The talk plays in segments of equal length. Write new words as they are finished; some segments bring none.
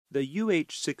The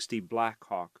UH-60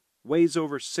 Blackhawk weighs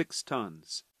over 6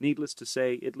 tons. Needless to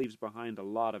say, it leaves behind a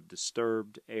lot of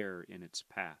disturbed air in its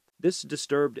path. This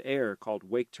disturbed air, called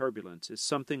wake turbulence, is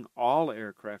something all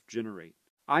aircraft generate.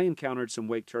 I encountered some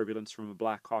wake turbulence from a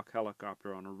Blackhawk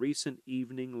helicopter on a recent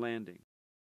evening landing.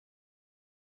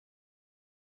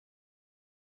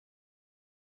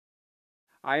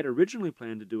 I had originally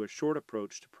planned to do a short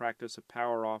approach to practice a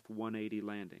power-off 180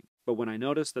 landing, but when I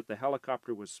noticed that the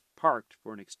helicopter was parked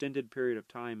for an extended period of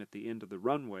time at the end of the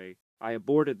runway, I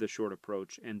aborted the short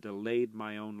approach and delayed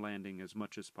my own landing as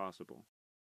much as possible.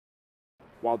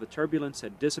 While the turbulence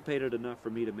had dissipated enough for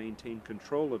me to maintain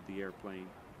control of the airplane,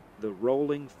 the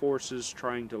rolling forces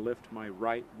trying to lift my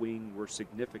right wing were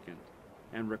significant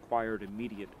and required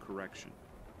immediate correction.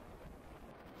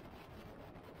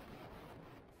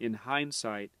 In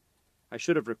hindsight, I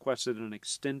should have requested an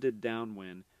extended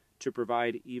downwind to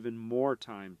provide even more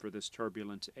time for this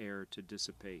turbulent air to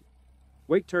dissipate.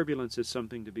 Wake turbulence is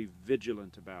something to be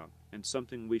vigilant about, and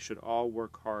something we should all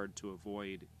work hard to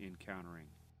avoid encountering.